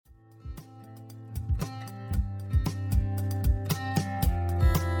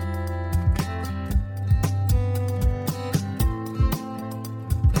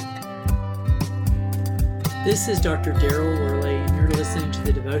This is Dr. Daryl Worley, and you're listening to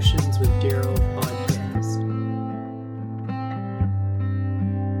the Devotions with Daryl podcast.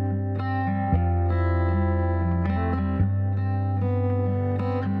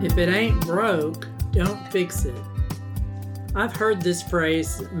 If it ain't broke, don't fix it. I've heard this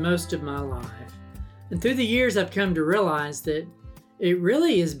phrase most of my life, and through the years I've come to realize that it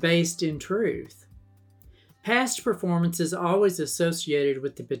really is based in truth. Past performance is always associated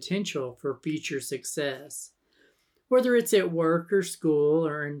with the potential for future success. Whether it's at work or school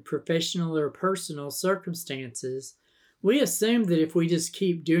or in professional or personal circumstances, we assume that if we just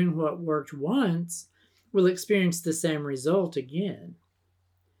keep doing what worked once, we'll experience the same result again.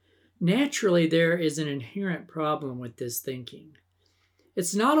 Naturally, there is an inherent problem with this thinking.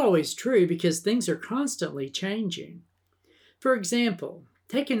 It's not always true because things are constantly changing. For example,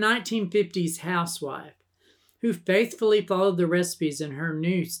 take a 1950s housewife who faithfully followed the recipes in her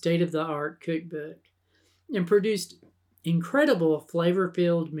new state-of-the-art cookbook and produced incredible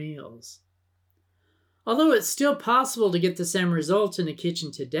flavor-filled meals. Although it's still possible to get the same results in the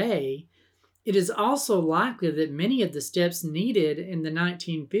kitchen today, it is also likely that many of the steps needed in the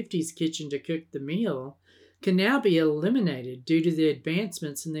 1950s kitchen to cook the meal can now be eliminated due to the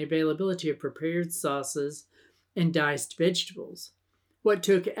advancements in the availability of prepared sauces and diced vegetables. What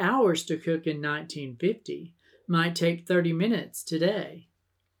took hours to cook in 1950 might take 30 minutes today.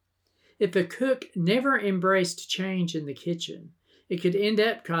 If a cook never embraced change in the kitchen, it could end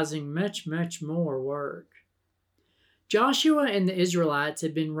up causing much more work. Joshua and the Israelites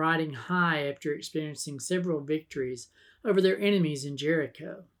had been riding high after experiencing several victories over their enemies in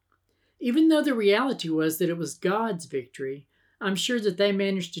Jericho. Even though the reality was that it was God's victory, I'm sure that they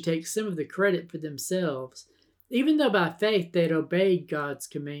managed to take some of the credit for themselves, even though by faith they had obeyed God's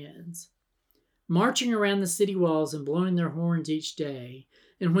commands. Marching around the city walls and blowing their horns each day,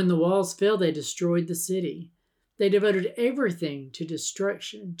 and when the walls fell, they destroyed the city. They devoted everything to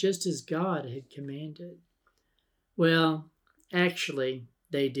destruction, just as God had commanded. Well, actually,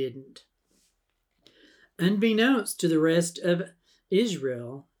 they didn't. Unbeknownst to the rest of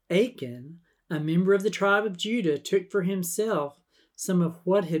Israel, Achan, a member of the tribe of Judah, took for himself some of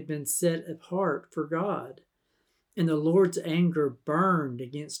what had been set apart for God. And the Lord's anger burned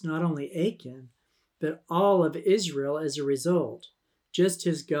against not only Achan, but all of Israel as a result, just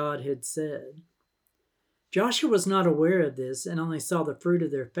as God had said. Joshua was not aware of this and only saw the fruit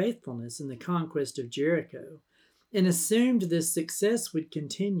of their faithfulness in the conquest of Jericho, and assumed this success would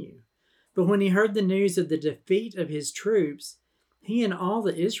continue. But when he heard the news of the defeat of his troops, he and all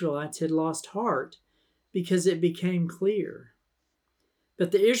the Israelites had lost heart because it became clear.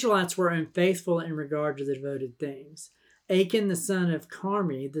 But the Israelites were unfaithful in regard to the devoted things. Achan, the son of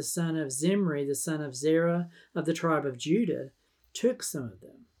Carmi, the son of Zimri, the son of Zerah of the tribe of Judah, took some of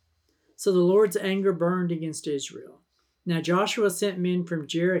them. So the Lord's anger burned against Israel. Now Joshua sent men from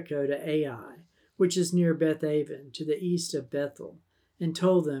Jericho to Ai, which is near Beth-aven, to the east of Bethel, and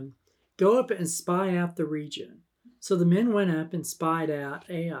told them, "Go up and spy out the region." So the men went up and spied out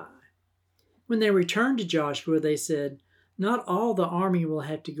Ai. When they returned to Joshua, they said, "Not all the army will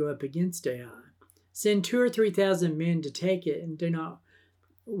have to go up against Ai. Send 2,000 or 3,000 men to take it, and do not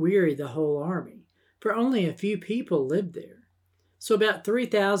weary the whole army, for only a few people lived there." So about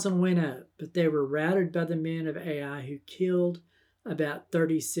 3,000 went up, but they were routed by the men of Ai, who killed about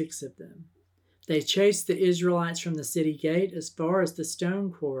 36 of them. They chased the Israelites from the city gate as far as the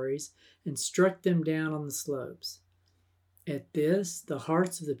stone quarries and struck them down on the slopes. At this, the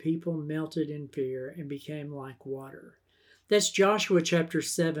hearts of the people melted in fear and became like water. That's Joshua chapter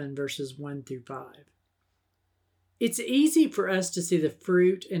 7, verses 1 through 5. It's easy for us to see the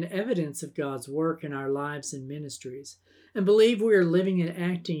fruit and evidence of God's work in our lives and ministries and believe we are living and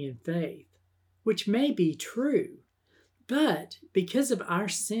acting in faith, which may be true. But because of our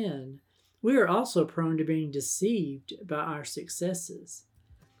sin, we are also prone to being deceived by our successes.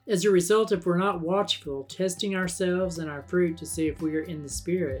 As a result, if we're not watchful, testing ourselves and our fruit to see if we are in the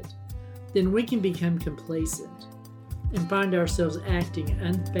Spirit, then we can become complacent and find ourselves acting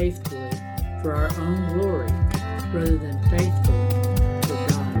unfaithfully for our own glory rather than faithfully for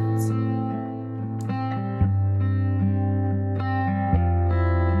God's.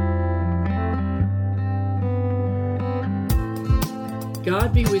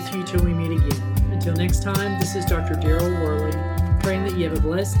 God be with you till we meet again. Until next time, this is Dr. Daryl Worley, praying that you have a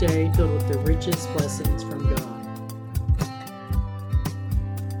blessed day filled with the richest blessings from God.